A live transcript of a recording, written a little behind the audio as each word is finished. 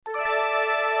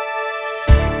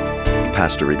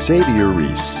Pastor Xavier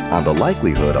Reese on the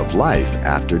likelihood of life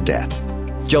after death.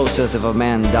 Job says, if a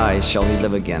man dies, shall he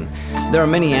live again? There are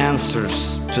many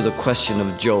answers to the question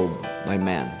of Job by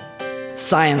man.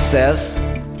 Science says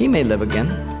he may live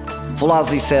again.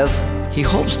 Philosophy says he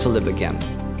hopes to live again.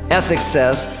 Ethics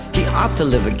says he ought to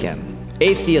live again.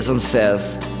 Atheism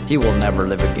says he will never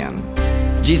live again.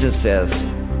 Jesus says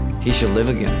he shall live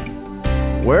again.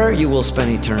 Where you will spend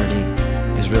eternity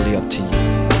is really up to you.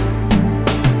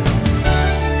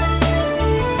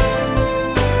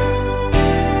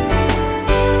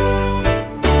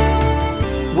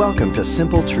 Welcome to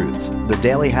Simple Truths, the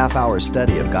daily half-hour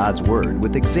study of God's Word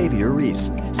with Xavier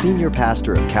Reese, Senior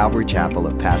Pastor of Calvary Chapel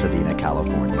of Pasadena,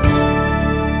 California.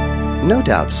 No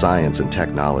doubt science and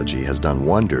technology has done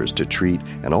wonders to treat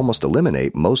and almost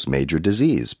eliminate most major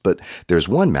disease, but there's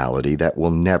one malady that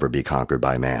will never be conquered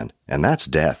by man, and that's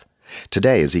death.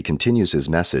 Today, as he continues his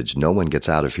message, No One Gets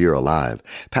Out of Here Alive,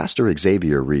 Pastor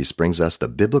Xavier Reese brings us the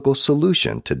biblical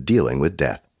solution to dealing with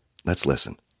death. Let's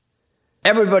listen.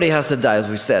 Everybody has to die, as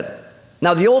we said.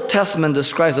 Now, the Old Testament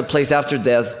describes a place after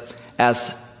death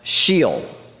as Sheol.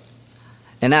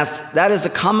 And that is the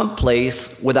common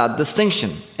place without distinction.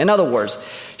 In other words,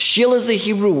 Sheol is the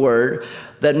Hebrew word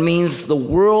that means the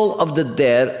world of the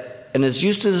dead, and is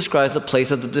used to describe the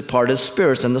place of the departed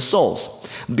spirits and the souls,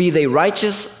 be they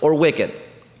righteous or wicked.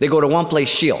 They go to one place,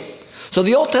 Sheol. So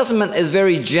the Old Testament is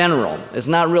very general. It's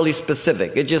not really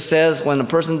specific. It just says when a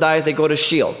person dies, they go to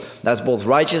Sheol. That's both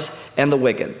righteous and the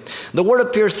wicked. The word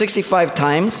appears 65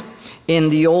 times in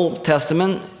the Old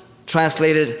Testament,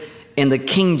 translated in the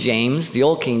King James, the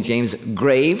Old King James,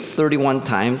 grave 31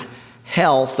 times,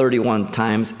 hell 31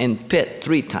 times, and pit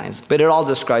 3 times. But it all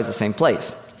describes the same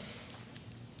place.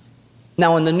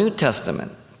 Now in the New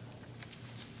Testament,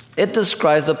 it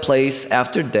describes the place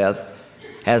after death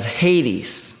as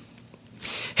Hades.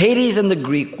 Hades in the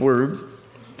Greek word,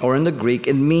 or in the Greek,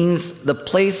 it means the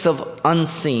place of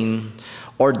unseen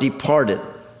or departed.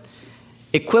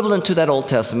 Equivalent to that Old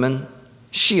Testament,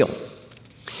 Sheol.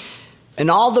 And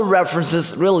all the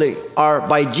references really are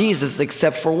by Jesus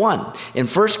except for one. In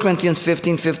 1 Corinthians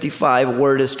 15:55,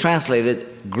 where it is translated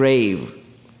grave.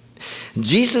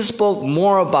 Jesus spoke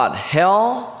more about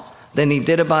hell than he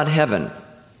did about heaven.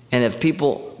 And if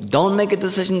people don't make a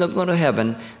decision to go to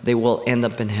heaven, they will end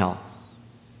up in hell.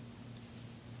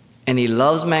 And he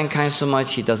loves mankind so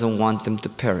much, he doesn't want them to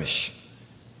perish.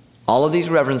 All of these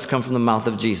references come from the mouth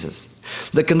of Jesus.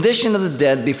 The condition of the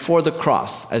dead before the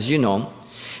cross, as you know,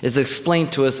 is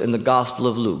explained to us in the Gospel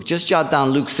of Luke. Just jot down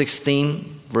Luke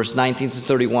 16, verse 19 to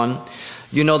 31.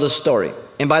 You know the story.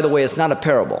 And by the way, it's not a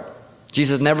parable.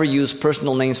 Jesus never used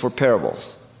personal names for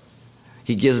parables.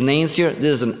 He gives names here.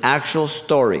 This is an actual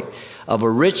story of a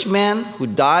rich man who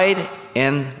died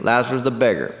and Lazarus the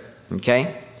beggar.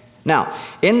 Okay? Now,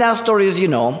 in that story, as you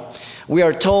know, we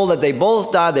are told that they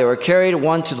both died. They were carried,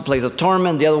 one to the place of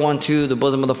torment, the other one to the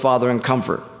bosom of the Father in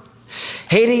comfort.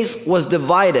 Hades was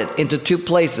divided into 2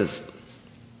 places.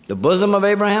 The bosom of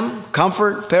Abraham,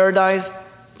 comfort, paradise,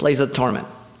 place of torment.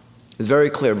 It's very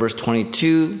clear, verse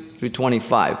 22 through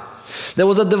 25. There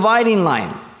was a dividing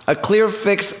line, a clear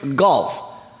fixed gulf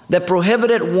that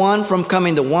prohibited one from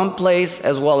coming to one place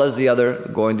as well as the other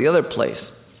going to the other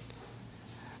place.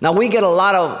 Now, we get a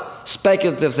lot of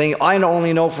speculative things. I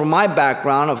only know from my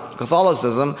background of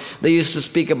Catholicism, they used to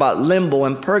speak about limbo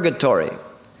and purgatory.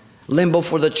 Limbo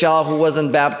for the child who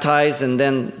wasn't baptized, and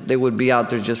then they would be out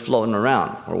there just floating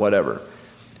around or whatever.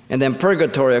 And then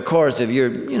purgatory, of course, if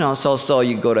you're, so-so,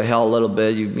 you go to hell a little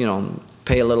bit, you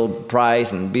pay a little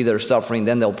price and be there suffering,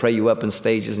 then they'll pray you up in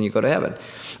stages and you go to heaven.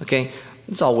 Okay?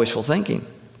 It's all wishful thinking.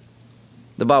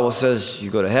 The Bible says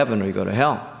you go to heaven or you go to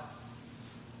hell.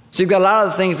 So you've got a lot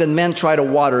of things that men try to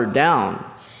water down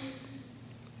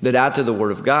that add to the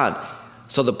Word of God.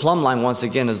 So the plumb line, once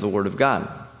again, is the Word of God,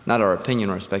 not our opinion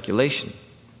or speculation.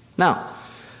 Now,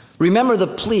 remember the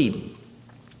plea.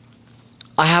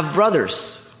 I have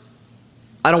brothers.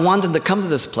 I don't want them to come to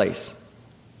this place.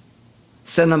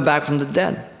 Send them back from the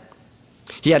dead.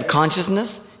 He had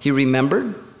consciousness, he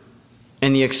remembered,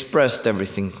 and he expressed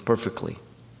everything perfectly.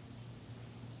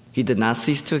 He did not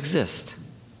cease to exist.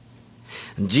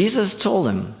 And Jesus told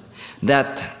him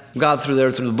that God through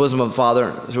the bosom of the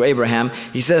Father, through Abraham,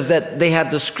 he says that they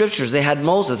had the scriptures, they had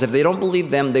Moses. If they don't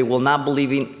believe them, they will not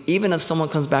believe even if someone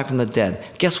comes back from the dead.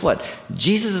 Guess what?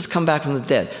 Jesus has come back from the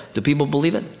dead. Do people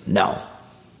believe it? No.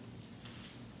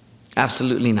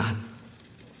 Absolutely not.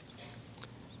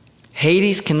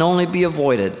 Hades can only be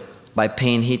avoided by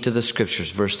paying heed to the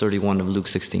scriptures, verse 31 of Luke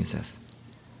 16 says.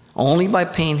 Only by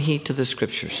paying heed to the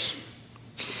scriptures.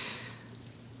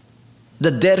 The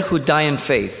dead who die in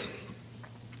faith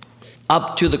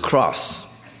up to the cross,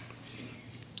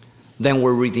 then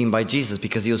we're redeemed by Jesus,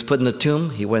 because he was put in the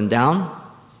tomb, he went down,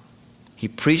 he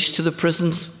preached to the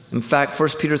prisons. In fact, 1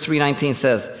 Peter 3:19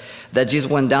 says that Jesus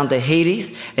went down to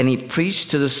Hades and he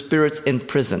preached to the spirits in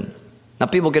prison. Now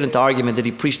people get into argument, did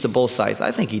he preach to both sides?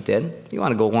 I think he did. You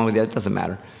want to go one with the other, it doesn't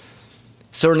matter.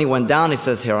 Certainly went down, he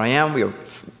says, here I am, we are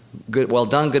good, well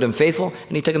done, good and faithful,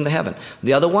 and he took him to heaven.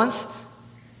 The other ones,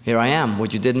 here I am,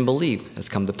 what you didn't believe has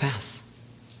come to pass.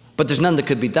 But there's none that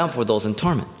could be done for those in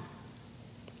torment.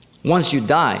 Once you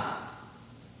die,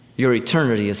 your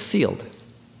eternity is sealed.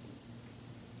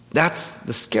 That's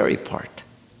the scary part.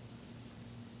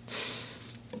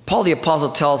 Paul the Apostle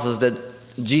tells us that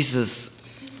Jesus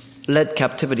led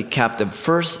captivity captive,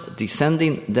 first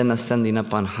descending, then ascending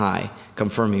up on high,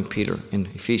 confirming Peter in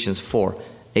Ephesians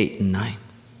 4:8 and 9.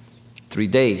 3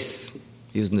 days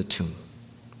he was in the tomb.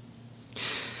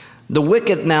 The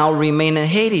wicked now remain in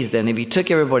Hades then. If he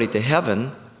took everybody to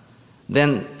heaven,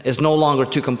 then it's no longer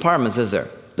two compartments, is there?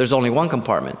 There's only one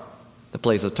compartment, the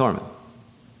place of torment.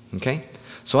 Okay?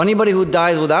 So anybody who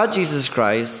dies without Jesus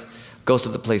Christ goes to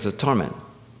the place of torment.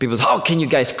 People say, how can you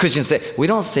guys Christians say? We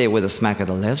don't say it with a smack of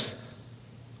the lips.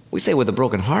 We say it with a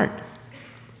broken heart.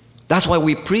 That's why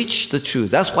we preach the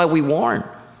truth. That's why we warn.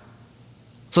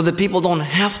 So that people don't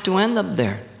have to end up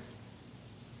there.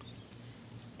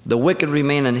 The wicked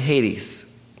remain in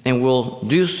Hades and will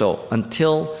do so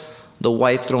until the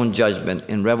white throne judgment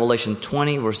in Revelation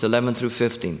 20, verse 11 through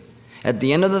 15. At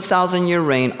the end of the 1,000-year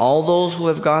reign, all those who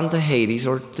have gone to Hades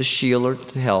or to Sheol or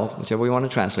to hell, whichever you want to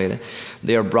translate it,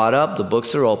 they are brought up, the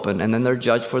books are open, and then they're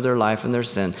judged for their life and their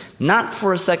sin. Not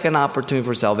for a second opportunity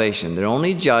for salvation. They're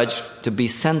only judged to be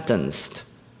sentenced.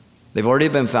 They've already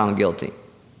been found guilty.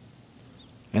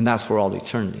 And that's for all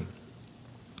eternity.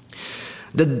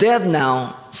 The dead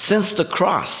now, since the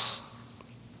cross,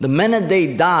 the minute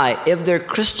they die, if they're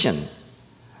Christian,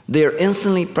 they are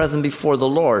instantly present before the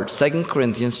Lord. 2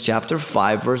 Corinthians chapter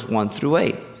 5, verse 1 through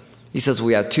 8. He says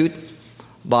we have two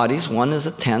bodies. One is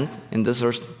a tent in this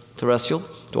earth terrestrial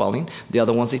dwelling. The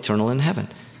other one's eternal in heaven.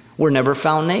 We're never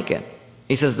found naked.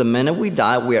 He says the minute we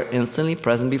die, we are instantly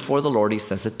present before the Lord. He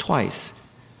says it twice.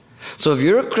 So if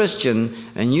you're a Christian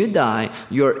and you die,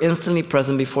 you're instantly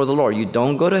present before the Lord. You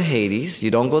don't go to Hades.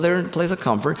 You don't go there in a place of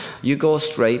comfort. You go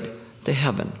straight to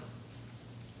heaven.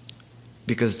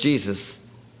 Because Jesus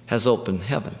has opened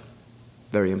heaven.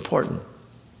 Very important.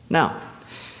 Now,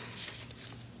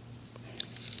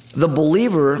 the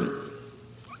believer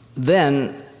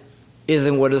then is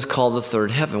in what is called the third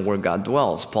heaven, where God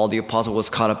dwells. Paul the Apostle was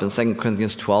caught up in 2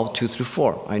 Corinthians 12, 2 through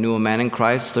 4. I knew a man in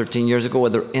Christ 13 years ago,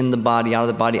 whether in the body, out of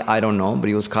the body, I don't know, but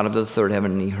he was caught up to the third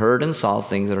heaven, and he heard and saw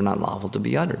things that are not lawful to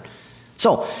be uttered.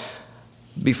 So,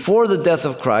 before the death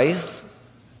of Christ,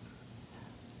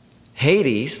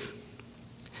 Hades,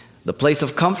 the place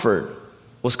of comfort,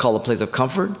 was called a place of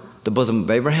comfort, the bosom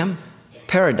of Abraham,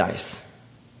 paradise.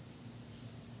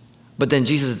 But then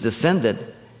Jesus descended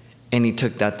and he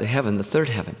took that to heaven, the third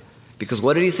heaven. Because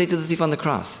what did he say to the thief on the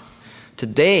cross?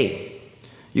 Today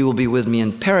you will be with me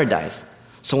in paradise.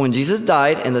 So when Jesus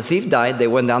died and the thief died, they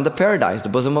went down to paradise, the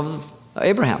bosom of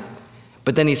Abraham.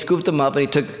 But then he scooped them up and he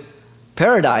took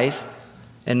paradise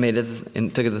and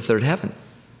took it to the third heaven.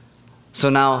 So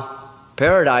now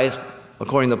paradise,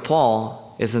 according to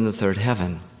Paul, is in the third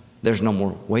heaven. There's no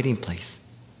more waiting place.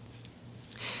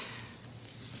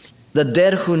 The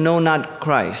dead who know not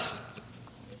Christ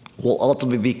will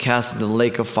ultimately be cast into the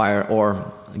lake of fire,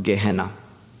 or Gehenna,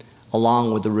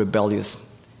 along with the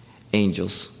rebellious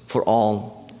angels for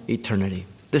all eternity.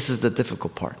 This is the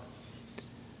difficult part.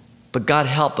 But God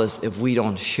help us if we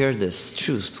don't share this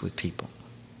truth with people.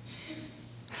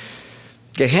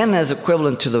 Gehenna is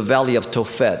equivalent to the valley of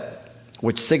Tophet,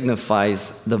 which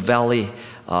signifies the valley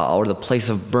or the place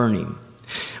of burning,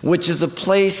 which is a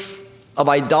place of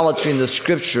idolatry in the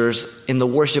scriptures, in the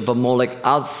worship of Molech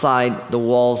outside the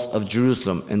walls of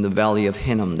Jerusalem, in the valley of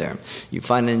Hinnom there. You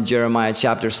find it in Jeremiah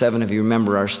chapter 7, if you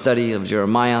remember our study of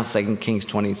Jeremiah, 2 Kings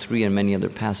 23, and many other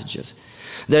passages.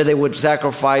 There they would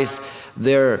sacrifice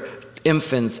their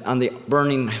infants on the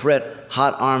burning red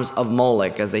hot arms of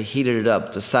Molech as they heated it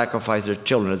up to sacrifice their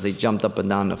children as they jumped up and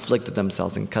down, afflicted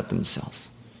themselves, and cut themselves.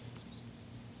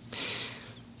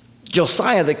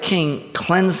 Josiah the king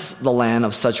cleansed the land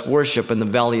of such worship in the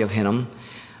valley of Hinnom,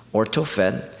 or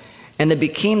Tophet, and it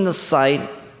became the site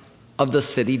of the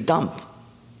city dump,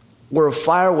 where a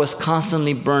fire was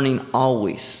constantly burning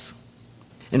always.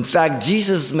 In fact,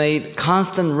 Jesus made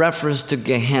constant reference to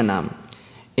Gehenna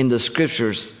in the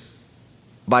scriptures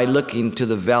by looking to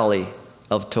the valley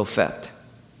of Tophet,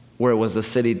 where it was the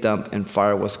city dump and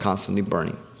fire was constantly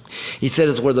burning. He said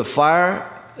it's where the fire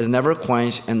is never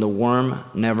quenched, and the worm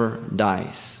never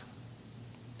dies.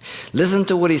 Listen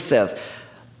to what he says.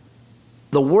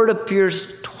 The word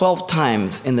appears 12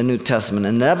 times in the New Testament,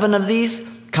 and 11 of these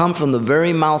come from the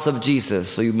very mouth of Jesus.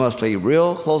 So you must pay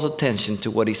real close attention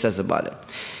to what he says about it.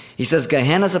 He says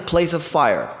Gehenna is a place of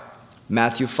fire.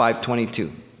 Matthew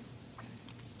 5:22.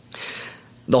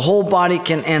 The whole body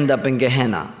can end up in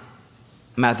Gehenna.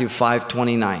 Matthew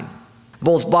 5:29.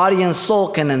 Both body and soul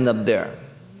can end up there.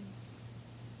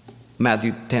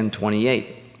 Matthew 10:28.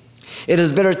 It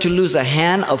is better to lose a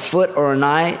hand, a foot, or an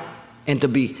eye than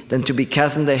to be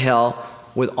cast into hell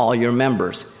with all your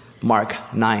members. Mark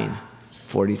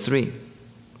 9:43.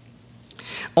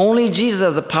 Only Jesus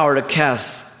has the power to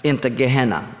cast into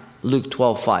Gehenna. Luke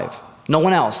 12:5. No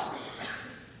one else.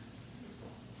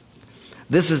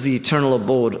 This is the eternal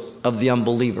abode of the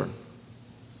unbeliever.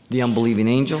 The unbelieving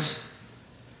angels.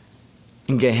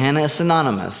 And Gehenna is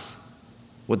synonymous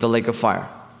with the lake of fire.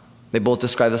 They both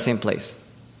describe the same place.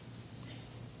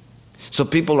 So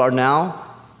people are now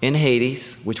in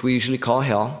Hades, which we usually call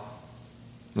hell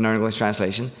in our English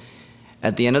translation.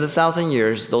 At the end of the 1,000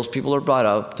 years, those people are brought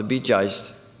up to be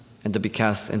judged and to be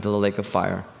cast into the lake of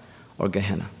fire or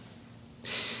Gehenna.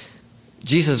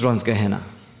 Jesus runs Gehenna,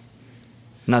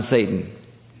 not Satan.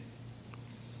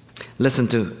 Listen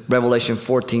to Revelation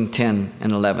 14:10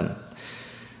 and 11.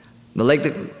 The lake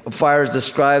of fire is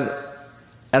described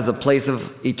as a place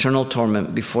of eternal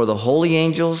torment before the holy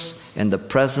angels and the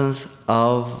presence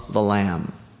of the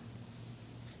Lamb.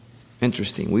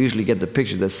 Interesting. We usually get the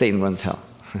picture that Satan runs hell.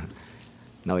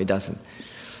 No, he doesn't.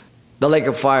 The lake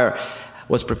of fire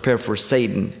was prepared for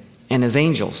Satan and his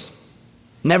angels.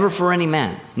 Never for any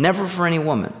man. Never for any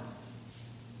woman.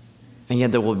 And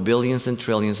yet there were billions and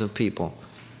trillions of people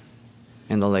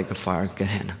in the lake of fire,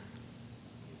 Gehenna,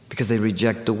 because they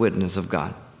reject the witness of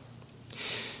God.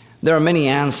 There are many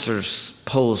answers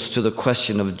posed to the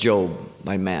question of Job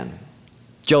by man.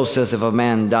 Job says, if a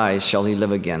man dies, shall he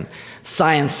live again?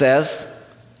 Science says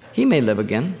he may live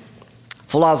again.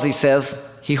 Philosophy says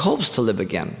he hopes to live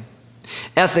again.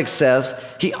 Ethics says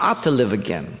he ought to live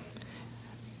again.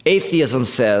 Atheism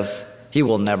says he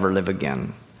will never live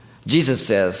again. Jesus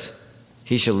says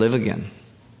he shall live again.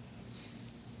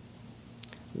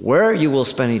 Where you will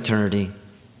spend eternity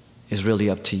is really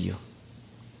up to you.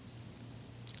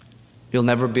 You'll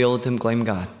never be able to claim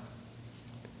God.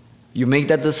 You make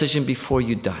that decision before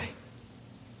you die,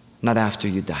 not after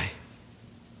you die.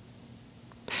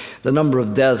 The number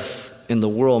of deaths in the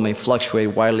world may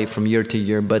fluctuate widely from year to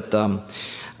year, but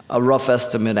a rough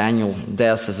estimate annual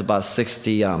deaths is about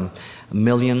 60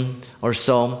 million or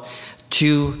so,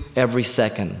 2 every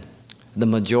second. The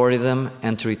majority of them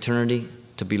enter eternity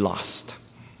to be lost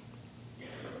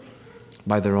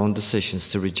by their own decisions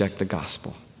to reject the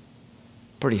gospel.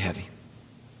 Pretty heavy.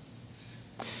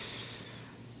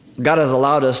 God has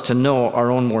allowed us to know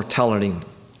our own mortality.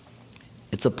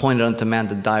 It's appointed unto man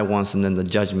to die once and then the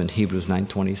judgment, Hebrews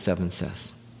 9:27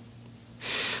 says.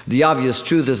 The obvious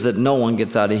truth is that no one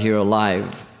gets out of here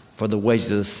alive, for the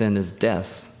wages of sin is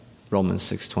death, Romans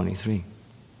 6:23.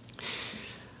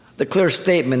 The clear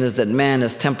statement is that man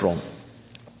is temporal,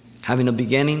 having a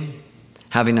beginning,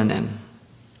 having an end.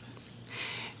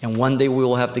 And one day we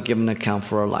will have to give an account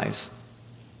for our lives.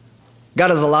 God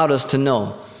has allowed us to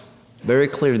know very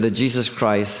clearly that Jesus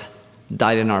Christ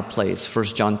died in our place.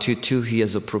 1 John 2:2, he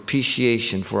is a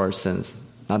propitiation for our sins,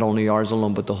 not only ours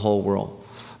alone, but the whole world.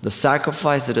 The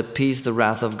sacrifice that appeased the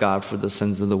wrath of God for the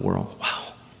sins of the world.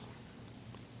 Wow.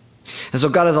 And so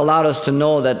God has allowed us to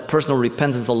know that personal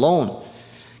repentance alone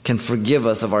can forgive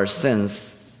us of our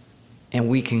sins, and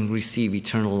we can receive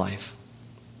eternal life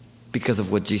because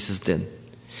of what Jesus did.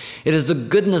 It is the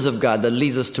goodness of God that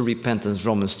leads us to repentance,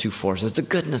 Romans 2:4 says. It's the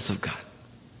goodness of God.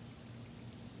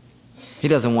 He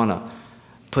doesn't want to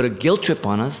put a guilt trip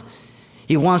on us.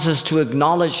 He wants us to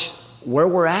acknowledge where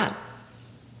we're at,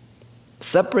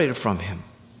 separated from Him,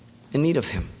 in need of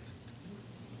Him.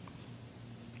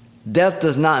 Death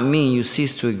does not mean you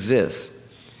cease to exist.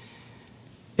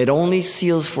 It only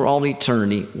seals for all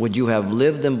eternity what you have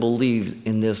lived and believed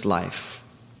in this life,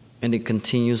 and it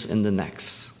continues in the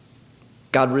next.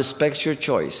 God respects your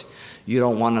choice. You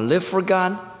don't want to live for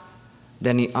God,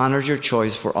 then He honors your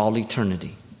choice for all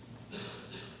eternity.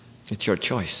 It's your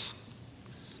choice.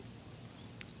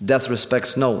 Death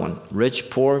respects no one. Rich,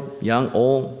 poor, young,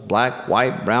 old, black,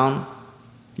 white, brown,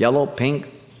 yellow,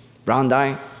 pink, brown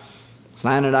dye,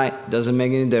 slanted eye, doesn't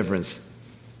make any difference.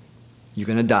 You're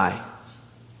going to die.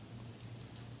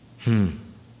 The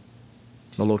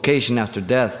location after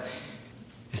death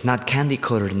is not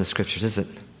candy-coated in the scriptures, is it?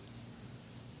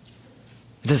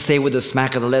 It doesn't say with a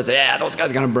smack of the lips, yeah, those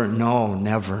guys are going to burn. No,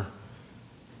 never.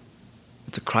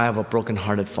 It's a cry of a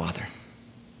broken-hearted father.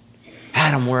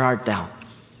 Adam, where art thou?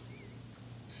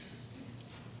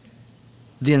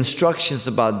 The instructions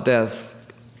about death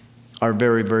are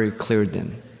very, very clear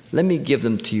then. Let me give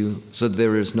them to you so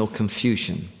there is no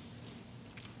confusion.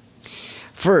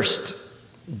 First,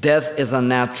 death is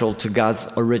unnatural to God's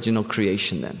original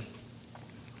creation then.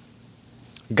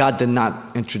 God did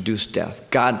not introduce death.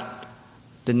 God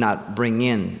did not bring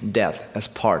in death as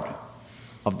part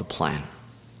of the plan.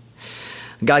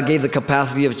 God gave the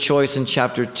capacity of choice in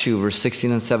chapter 2, verse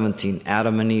 16 and 17.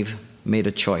 Adam and Eve made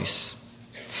a choice.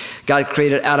 God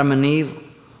created Adam and Eve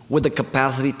with the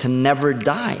capacity to never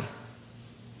die.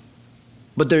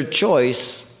 But their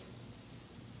choice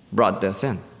brought death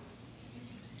in.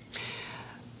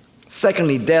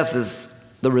 Secondly, death is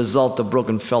the result of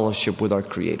broken fellowship with our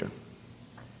Creator.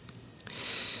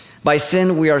 By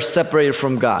sin, we are separated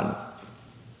from God.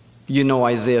 You know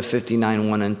Isaiah 59,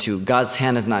 1 and 2. God's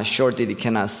hand is not short that he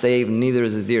cannot save, neither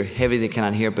is his ear heavy that he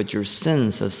cannot hear, but your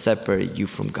sins have separated you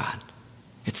from God.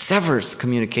 It severs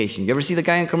communication. You ever see the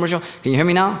guy in the commercial? Can you hear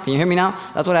me now? Can you hear me now?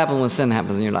 That's what happens when sin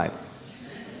happens in your life.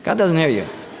 God doesn't hear you.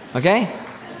 Okay?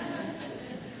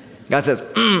 God says,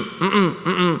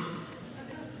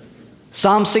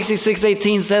 Psalm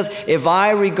 66:18 says, if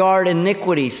I regard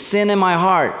iniquity, sin in my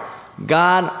heart,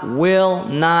 God will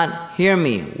not hear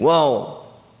me. Whoa.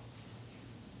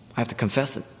 I have to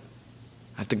confess it.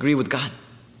 I have to agree with God.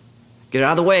 Get it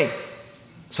out of the way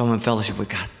so I'm in fellowship with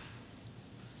God.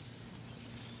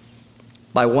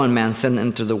 By one man, sin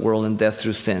entered the world and death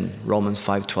through sin. Romans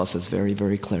 5:12 says very,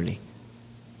 very clearly.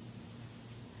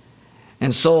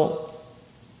 And so,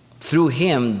 through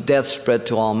him, death spread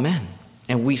to all men.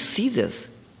 And we see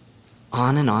this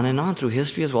on and on and on through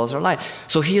history as well as our life.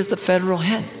 So he is the federal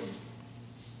head.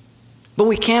 But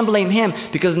we can't blame him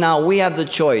because now we have the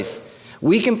choice.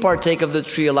 We can partake of the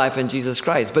tree of life in Jesus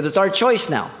Christ, but it's our choice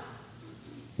now.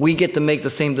 We get to make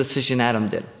the same decision Adam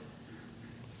did.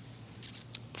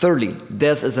 Thirdly,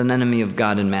 death is an enemy of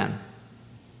God and man.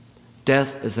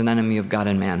 Death is an enemy of God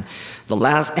and man. The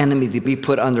last enemy to be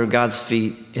put under God's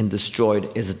feet and destroyed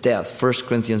is death. 1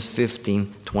 Corinthians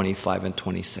 15, 25 and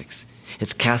 26.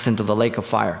 It's cast into the lake of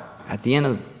fire at the end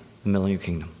of the millennial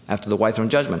kingdom, after the white throne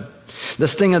judgment. The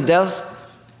sting of death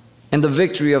and the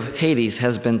victory of Hades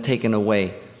has been taken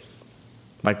away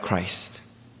by Christ.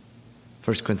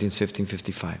 1 Corinthians 15,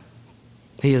 55.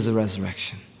 He is the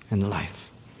resurrection and the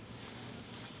life.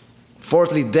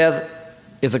 Fourthly, death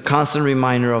is a constant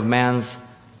reminder of man's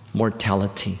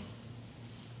mortality.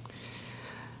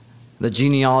 The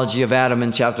genealogy of Adam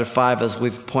in chapter 5, as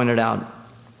we've pointed out,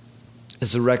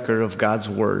 is a record of God's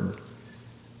word,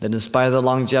 that in spite of the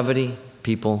longevity,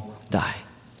 people die.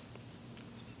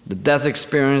 The death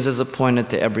experience is appointed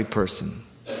to every person.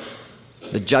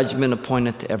 The judgment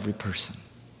appointed to every person.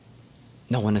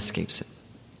 No one escapes it.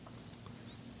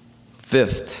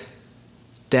 Fifth,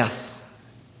 death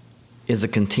is a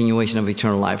continuation of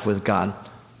eternal life with God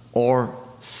or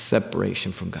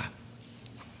separation from God.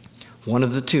 One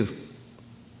of the two.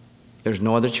 There's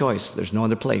no other choice. There's no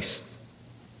other place.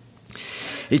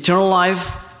 Eternal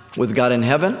life with God in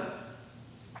heaven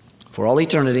for all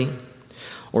eternity,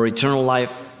 or eternal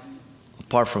life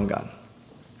apart from God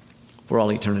for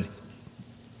all eternity.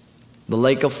 The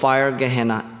lake of fire,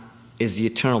 Gehenna, is the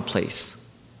eternal place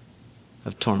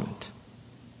of torment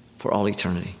for all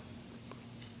eternity.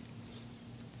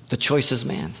 The choice is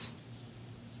man's.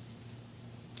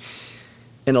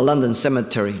 In a London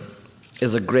cemetery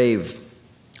is a grave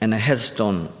and a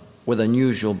headstone with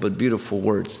unusual but beautiful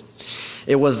words.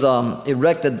 It was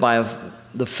erected by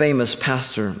the famous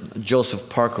pastor Joseph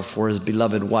Parker for his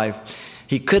beloved wife.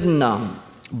 He couldn't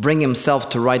bring himself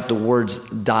to write the words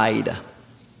died.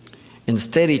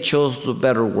 Instead, he chose the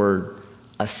better word,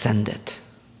 ascended.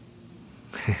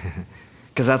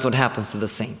 Because that's what happens to the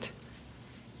saint.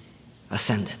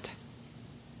 Ascended.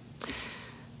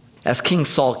 As King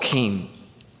Saul came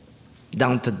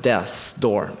down to death's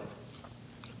door,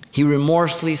 he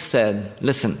remorselessly said,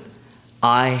 listen,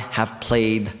 I have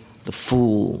played the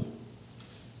fool.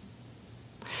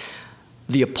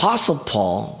 The Apostle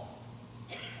Paul,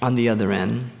 on the other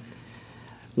end,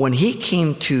 when he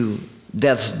came to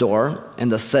death's door and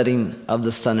the setting of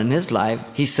the sun in his life,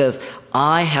 he says,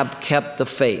 I have kept the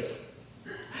faith.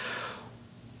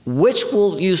 Which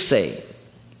will you say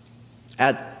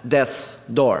at death's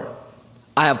door?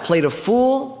 I have played a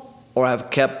fool, or I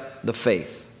have kept the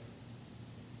faith?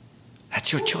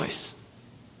 That's your choice.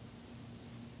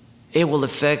 It will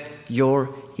affect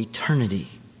your eternity,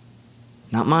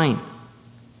 not mine,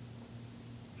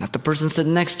 not the person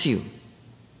sitting next to you,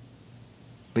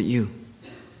 but you.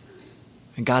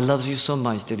 And God loves you so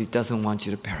much that he doesn't want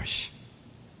you to perish.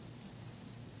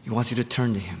 He wants you to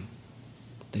turn to him,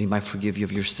 that he might forgive you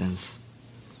of your sins.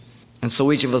 And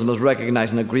so each of us must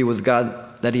recognize and agree with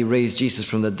God that he raised Jesus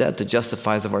from the dead to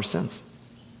justify us of our sins.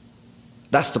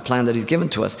 That's the plan that he's given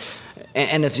to us.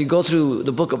 And if you go through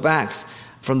the book of Acts,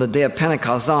 from the day of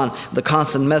Pentecost on, the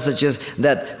constant message is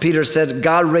that Peter said,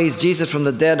 God raised Jesus from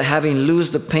the dead, having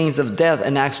loosed the pains of death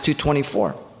in Acts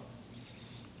 2:24.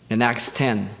 In Acts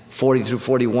 10:40 through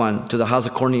 41, to the house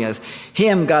of Cornelius,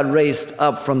 him God raised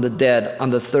up from the dead on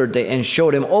the third day and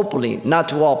showed him openly, not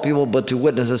to all people, but to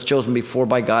witnesses chosen before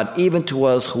by God, even to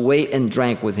us who ate and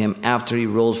drank with him after he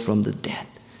rose from the dead.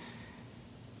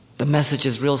 The message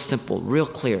is real simple, real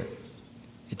clear.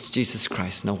 It's Jesus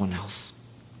Christ, no one else.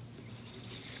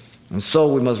 And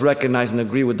so we must recognize and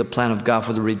agree with the plan of God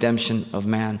for the redemption of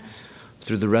man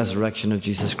through the resurrection of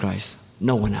Jesus Christ.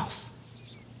 No one else.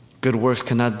 Good works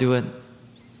cannot do it.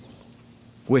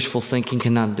 Wishful thinking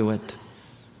cannot do it.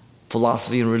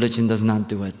 Philosophy and religion does not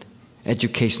do it.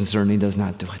 Education certainly does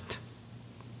not do it.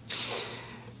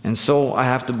 And so I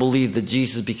have to believe that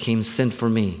Jesus became sin for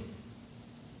me,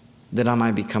 that I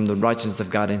might become the righteousness of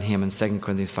God in him in 2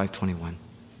 Corinthians 5:21.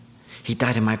 He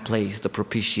died in my place, the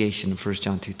propitiation in 1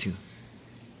 John 2:2.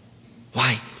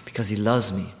 Why? Because he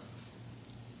loves me.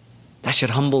 That should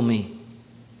humble me.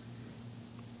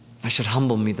 That should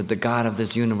humble me that the God of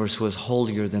this universe, who is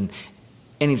holier than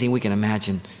anything we can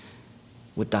imagine,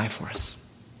 would die for us.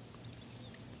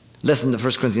 Listen to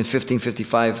 1 Corinthians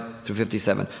 15:55 through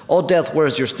 57. O death,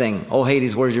 where's your sting? O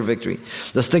Hades, where's your victory?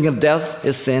 The sting of death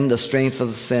is sin. The strength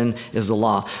of sin is the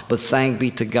law. But thank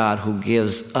be to God who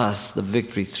gives us the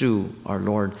victory through our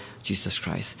Lord Jesus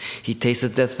Christ. He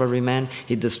tasted death for every man.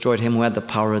 He destroyed him who had the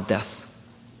power of death.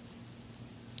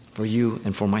 For you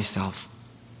and for myself.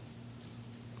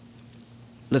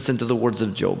 Listen to the words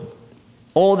of Job.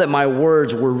 Oh, that my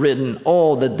words were written.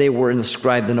 Oh, that they were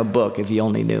inscribed in a book, if he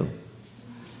only knew.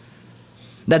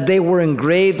 That they were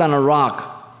engraved on a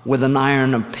rock with an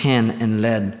iron, a pen, and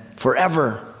lead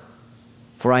forever.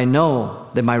 For I know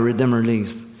that my Redeemer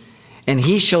lives, and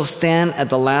he shall stand at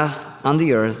the last on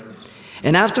the earth.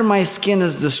 And after my skin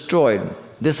is destroyed,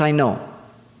 this I know,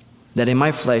 that in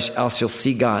my flesh I shall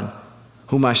see God,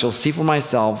 whom I shall see for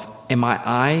myself, and my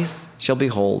eyes shall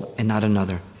behold, and not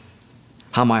another.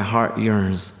 How my heart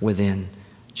yearns within.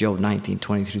 Job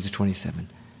 19:23 to 27.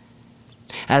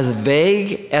 As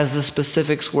vague as the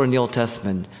specifics were in the Old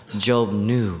Testament, Job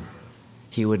knew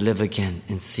he would live again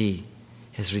and see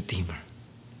his Redeemer.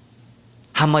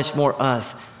 How much more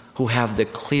us who have the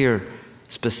clear,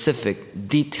 specific,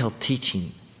 detailed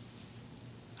teaching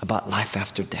about life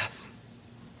after death.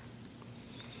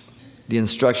 The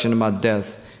instruction about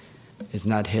death is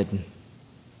not hidden.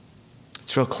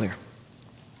 It's real clear.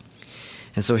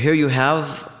 And so here you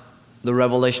have the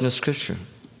revelation of Scripture.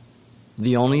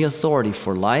 The only authority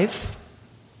for life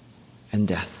and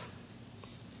death.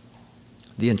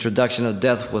 The introduction of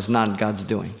death was not God's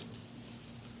doing.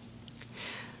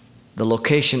 The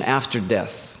location after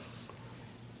death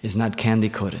is not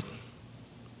candy-coated.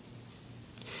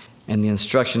 And the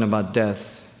instruction about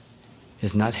death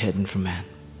is not hidden from man.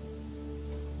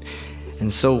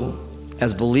 And so,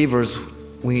 as believers,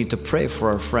 we need to pray for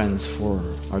our friends, for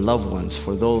our loved ones,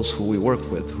 for those who we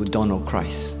work with who don't know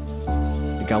Christ.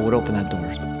 God would open that door.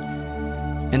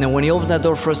 And then when he opens that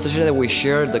door for us to share, that we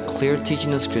share the clear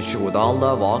teaching of Scripture with all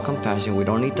love, all compassion. We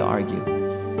don't need to argue.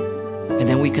 And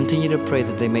then we continue to pray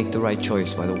that they make the right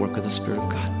choice by the work of the Spirit of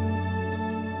God.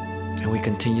 And we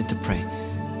continue to pray,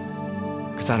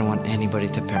 because I don't want anybody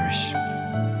to perish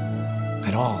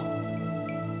at all.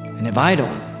 And if I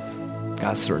don't,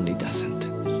 God certainly doesn't.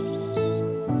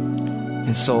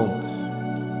 And so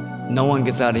no one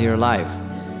gets out of your life.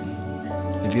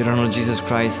 If you don't know Jesus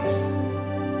Christ,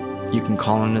 you can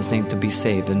call on his name to be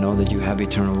saved and know that you have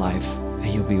eternal life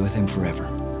and you'll be with him forever.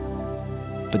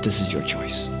 But this is your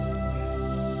choice.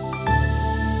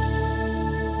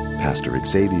 Pastor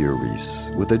Xavier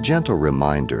Reese with a gentle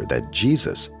reminder that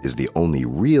Jesus is the only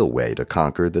real way to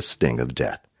conquer the sting of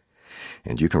death.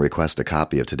 And you can request a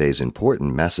copy of today's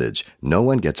important message, No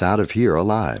One Gets Out of Here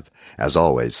Alive. As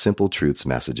always, Simple Truths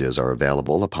messages are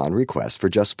available upon request for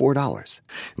just $4.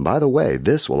 And by the way,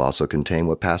 this will also contain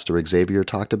what Pastor Xavier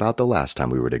talked about the last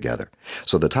time we were together.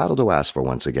 So the title to ask for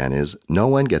once again is No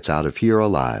One Gets Out of Here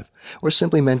Alive, or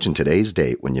simply mention today's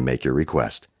date when you make your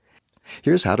request.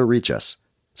 Here's how to reach us.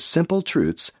 Simple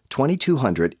Truths,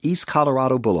 2200 East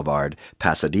Colorado Boulevard,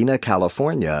 Pasadena,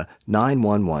 California,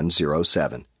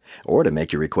 91107. Or to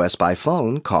make your request by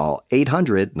phone, call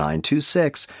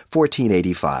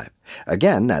 800-926-1485.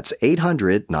 Again, that's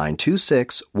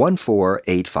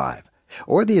 800-926-1485.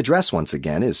 Or the address once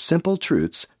again is Simple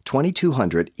Truths,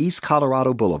 2200 East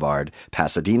Colorado Boulevard,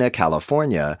 Pasadena,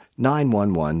 California,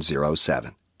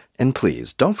 91107. And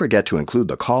please, don't forget to include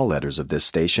the call letters of this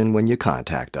station when you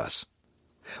contact us.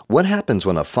 What happens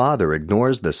when a father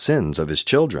ignores the sins of his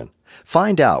children?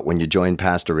 Find out when you join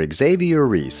Pastor Xavier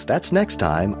Reese. That's next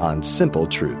time on Simple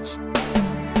Truths.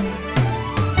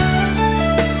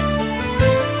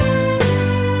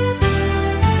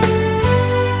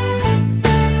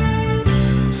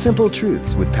 Simple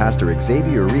Truths with Pastor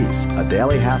Xavier Reese, a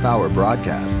daily half-hour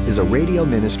broadcast, is a radio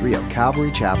ministry of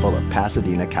Calvary Chapel of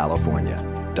Pasadena, California.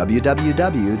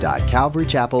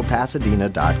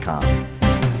 www.calvarychapelpasadena.com.